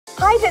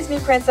Hi Disney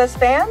Princess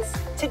fans!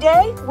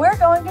 Today, we're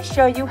going to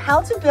show you how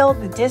to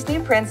build the Disney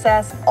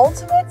Princess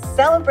Ultimate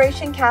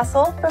Celebration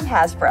Castle from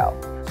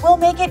Hasbro. We'll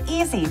make it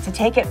easy to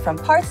take it from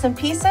parts and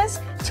pieces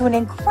to an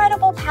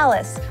incredible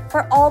palace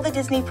for all the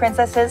Disney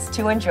princesses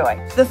to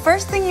enjoy. The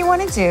first thing you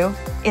want to do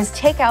is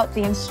take out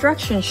the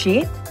instruction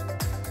sheet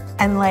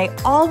and lay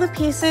all the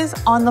pieces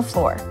on the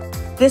floor.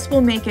 This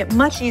will make it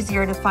much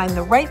easier to find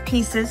the right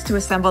pieces to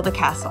assemble the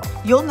castle.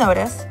 You'll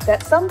notice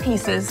that some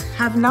pieces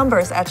have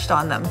numbers etched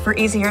on them for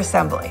easier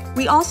assembly.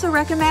 We also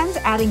recommend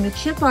adding the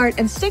chip art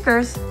and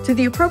stickers to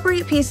the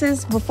appropriate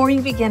pieces before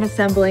you begin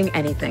assembling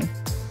anything.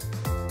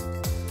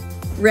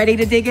 Ready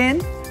to dig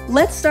in?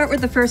 Let's start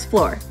with the first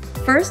floor.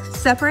 First,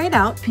 separate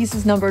out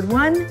pieces numbered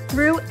 1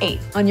 through 8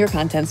 on your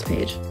contents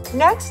page.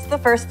 Next, the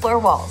first floor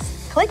walls.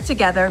 Click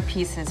together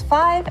pieces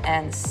 5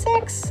 and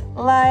 6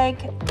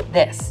 like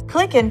this.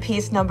 Click in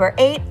piece number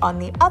 8 on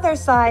the other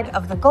side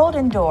of the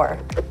golden door,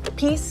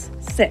 piece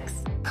 6.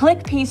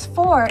 Click piece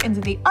 4 into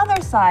the other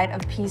side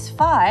of piece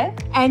 5,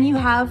 and you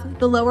have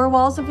the lower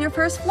walls of your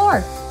first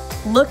floor.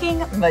 Looking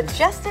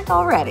majestic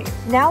already.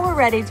 Now we're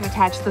ready to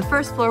attach the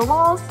first floor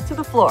walls to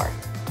the floor.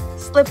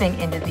 Slipping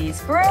into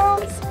these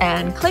grooves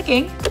and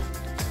clicking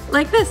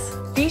like this.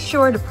 Be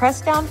sure to press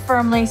down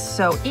firmly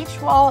so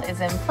each wall is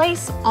in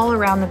place all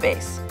around the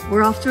base.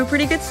 We're off to a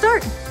pretty good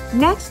start.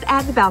 Next,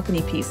 add the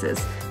balcony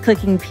pieces.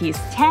 Clicking piece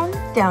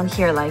 10 down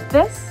here like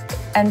this,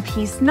 and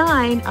piece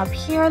 9 up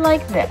here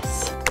like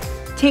this.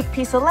 Take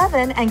piece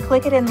 11 and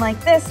click it in like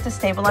this to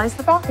stabilize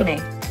the balcony.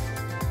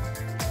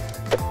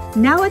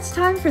 Now it's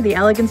time for the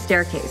elegant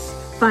staircase.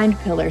 Find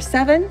pillar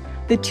 7,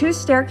 the 2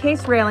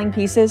 staircase railing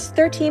pieces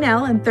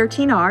 13L and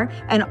 13R,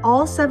 and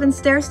all 7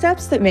 stair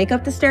steps that make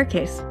up the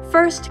staircase.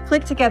 First,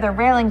 click together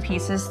railing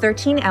pieces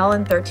 13L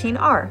and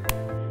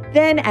 13R.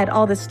 Then add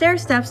all the stair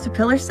steps to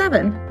pillar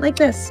 7, like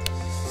this.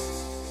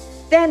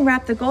 Then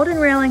wrap the golden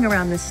railing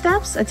around the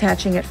steps,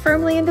 attaching it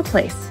firmly into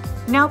place.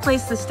 Now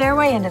place the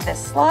stairway into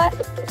this slot.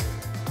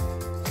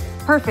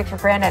 Perfect for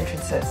grand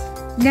entrances.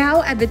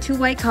 Now add the 2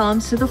 white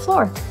columns to the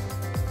floor.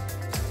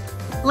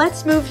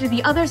 Let's move to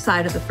the other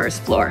side of the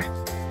first floor.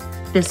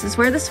 This is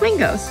where the swing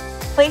goes.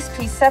 Place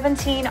piece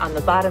 17 on the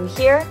bottom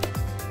here,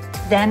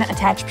 then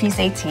attach piece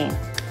 18.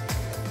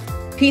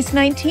 Piece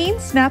 19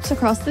 snaps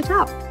across the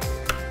top.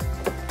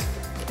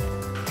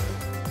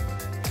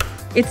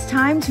 It's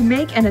time to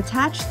make and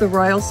attach the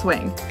royal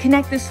swing.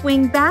 Connect the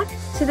swing back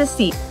to the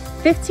seat,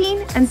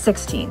 15 and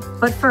 16.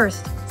 But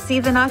first,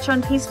 see the notch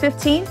on piece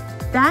 15?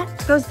 That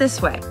goes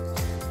this way.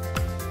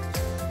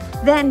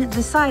 Then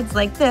the sides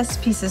like this,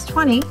 pieces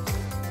 20,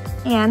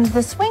 and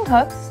the swing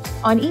hooks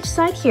on each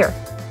side here.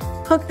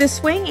 Hook the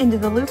swing into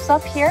the loops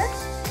up here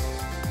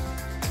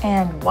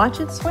and watch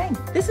it swing.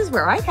 This is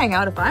where I'd hang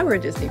out if I were a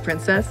Disney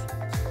princess.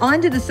 On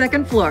to the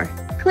second floor.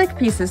 Click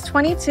pieces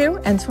 22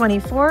 and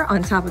 24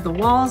 on top of the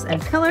walls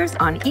and pillars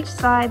on each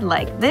side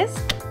like this.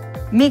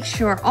 Make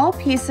sure all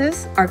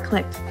pieces are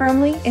clicked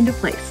firmly into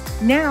place.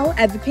 Now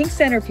add the pink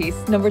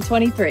centerpiece, number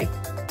 23.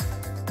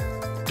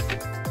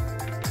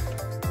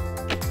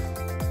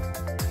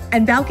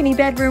 And balcony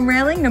bedroom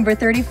railing, number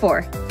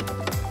 34.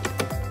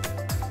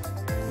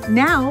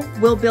 Now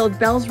we'll build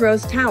Belle's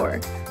Rose Tower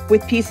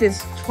with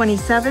pieces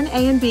 27A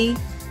and B,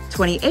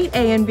 28A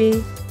and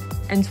B,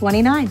 and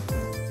 29.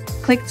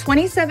 Click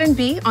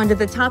 27B onto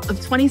the top of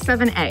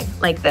 27A,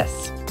 like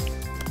this.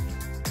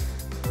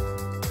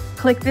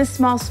 Click this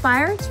small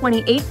spire,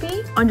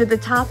 28B, onto the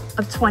top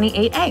of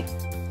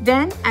 28A.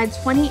 Then add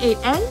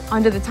 28A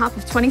onto the top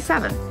of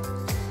 27.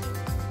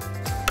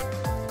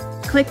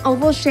 Click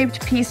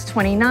oval-shaped piece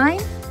 29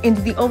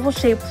 into the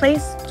oval-shaped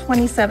place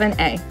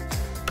 27A.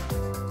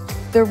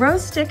 The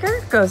rose sticker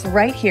goes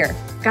right here.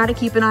 Gotta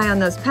keep an eye on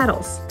those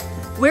petals.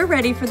 We're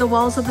ready for the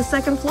walls of the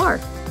second floor.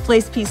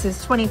 Place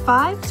pieces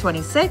 25,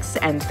 26,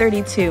 and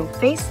 32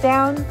 face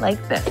down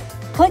like this.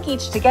 Click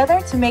each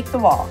together to make the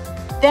wall.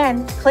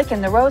 Then click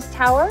in the rose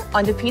tower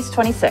onto piece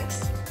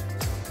 26.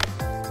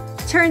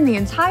 Turn the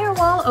entire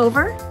wall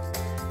over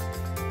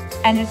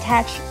and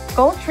attach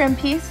gold trim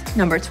piece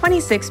number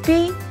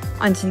 26B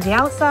onto the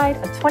outside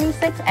of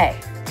 26A.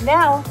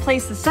 Now,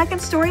 place the second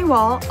story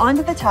wall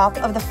onto the top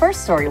of the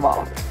first story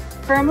wall.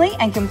 Firmly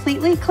and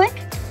completely click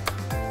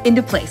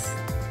into place.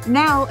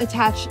 Now,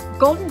 attach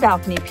golden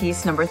balcony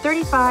piece number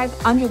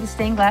 35 under the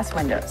stained glass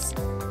windows.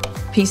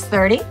 Piece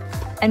 30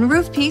 and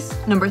roof piece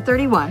number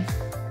 31.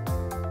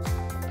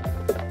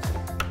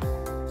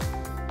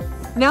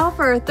 Now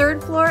for our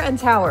third floor and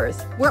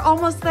towers. We're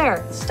almost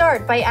there.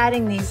 Start by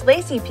adding these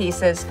lacy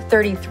pieces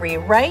 33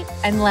 right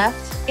and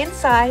left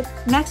inside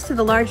next to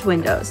the large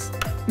windows.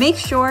 Make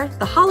sure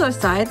the hollow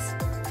sides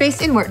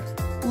face inward.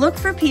 Look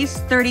for piece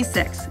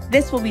 36.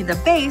 This will be the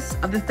base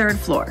of the third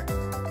floor.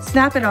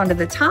 Snap it onto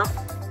the top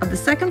of the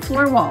second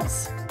floor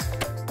walls.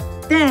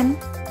 Then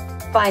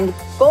find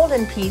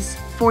golden piece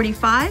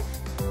 45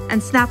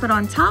 and snap it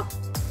on top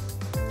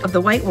of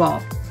the white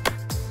wall.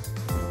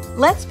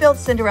 Let's build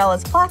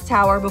Cinderella's clock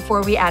tower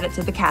before we add it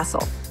to the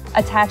castle.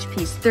 Attach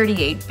piece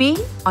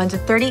 38B onto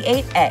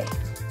 38A.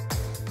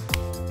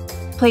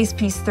 Place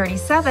piece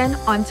 37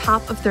 on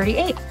top of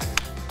 38.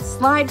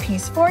 Slide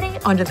piece 40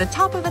 onto the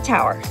top of the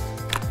tower.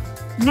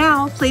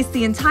 Now place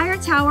the entire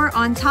tower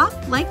on top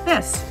like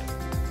this.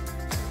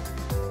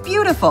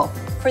 Beautiful!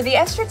 For the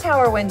extra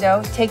tower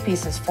window, take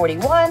pieces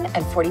 41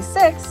 and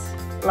 46,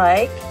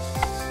 like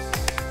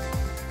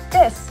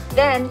this.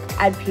 Then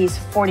add piece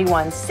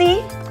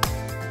 41C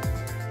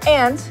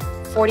and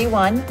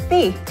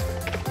 41B.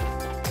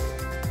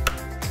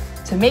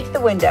 To make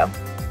the window,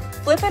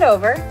 flip it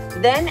over,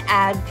 then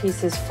add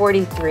pieces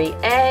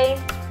 43A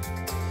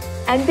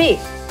and B.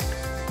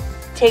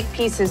 Take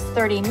pieces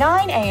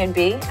 39A and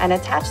B and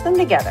attach them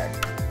together.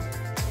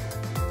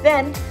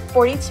 Then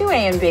 42A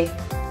and B.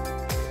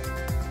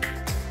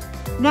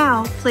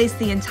 Now place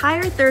the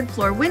entire third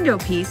floor window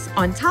piece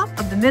on top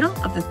of the middle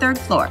of the third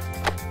floor,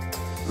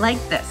 like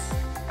this.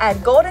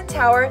 Add golden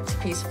tower to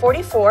piece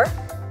 44,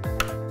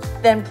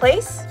 then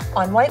place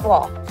on white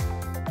wall.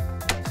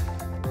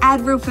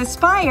 Add roof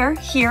spire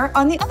here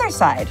on the other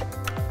side.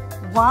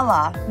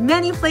 Voila!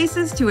 Many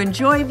places to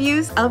enjoy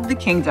views of the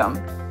kingdom.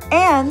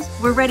 And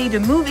we're ready to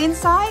move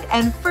inside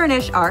and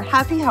furnish our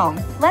happy home.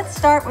 Let's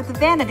start with the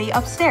vanity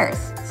upstairs.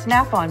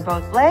 Snap on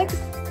both legs.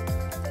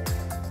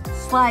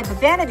 Slide the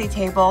vanity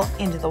table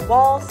into the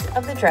walls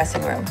of the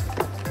dressing room.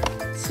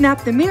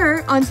 Snap the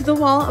mirror onto the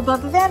wall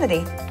above the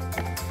vanity.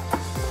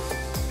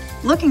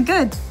 Looking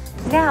good.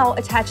 Now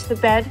attach the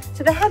bed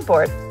to the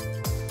headboard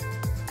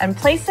and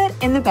place it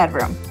in the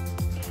bedroom.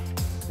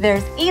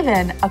 There's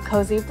even a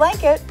cozy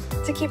blanket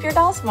to keep your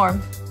dolls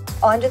warm.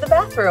 Onto the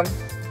bathroom.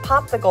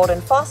 Pop the golden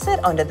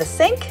faucet onto the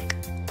sink.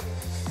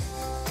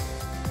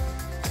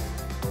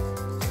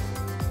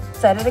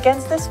 Set it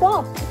against this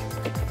wall.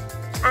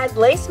 Add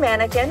lace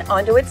mannequin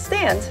onto its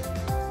stand.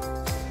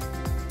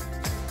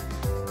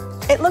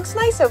 It looks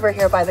nice over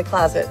here by the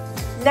closet.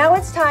 Now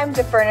it's time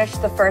to furnish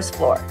the first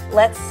floor.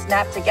 Let's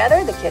snap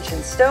together the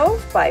kitchen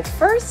stove by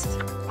first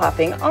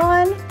popping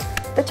on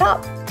the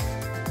top.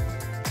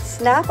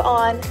 Snap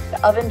on the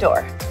oven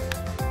door.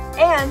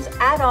 And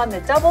add on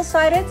the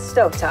double-sided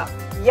stovetop.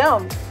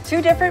 Yum!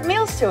 2 different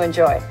meals to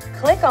enjoy.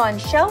 Click on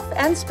shelf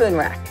and spoon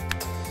rack.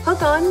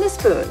 Hook on the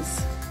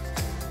spoons.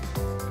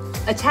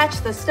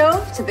 Attach the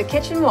stove to the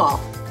kitchen wall.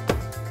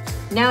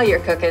 Now you're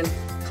cooking.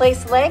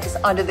 Place legs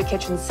onto the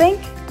kitchen sink,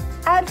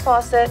 add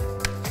faucet,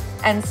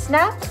 and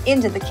snap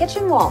into the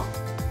kitchen wall.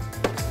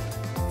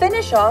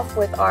 Finish off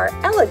with our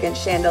elegant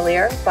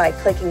chandelier by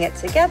clicking it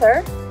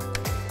together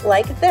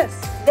like this.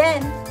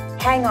 Then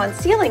hang on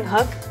ceiling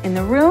hook in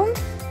the room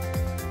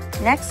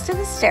next to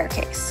the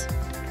staircase.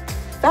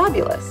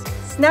 Fabulous!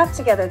 Snap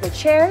together the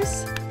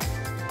chairs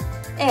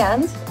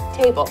and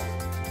table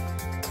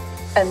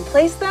and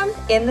place them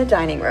in the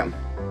dining room.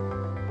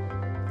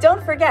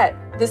 Don't forget,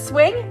 the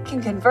swing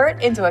can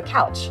convert into a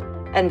couch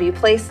and be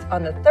placed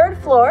on the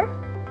 3rd floor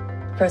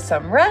for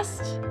some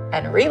rest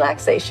and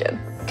relaxation.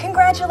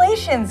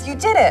 Congratulations, you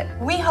did it!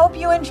 We hope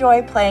you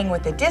enjoy playing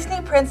with the Disney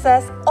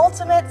Princess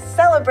Ultimate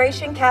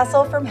Celebration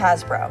Castle from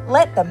Hasbro.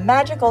 Let the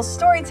magical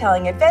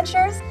storytelling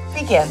adventures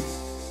begin.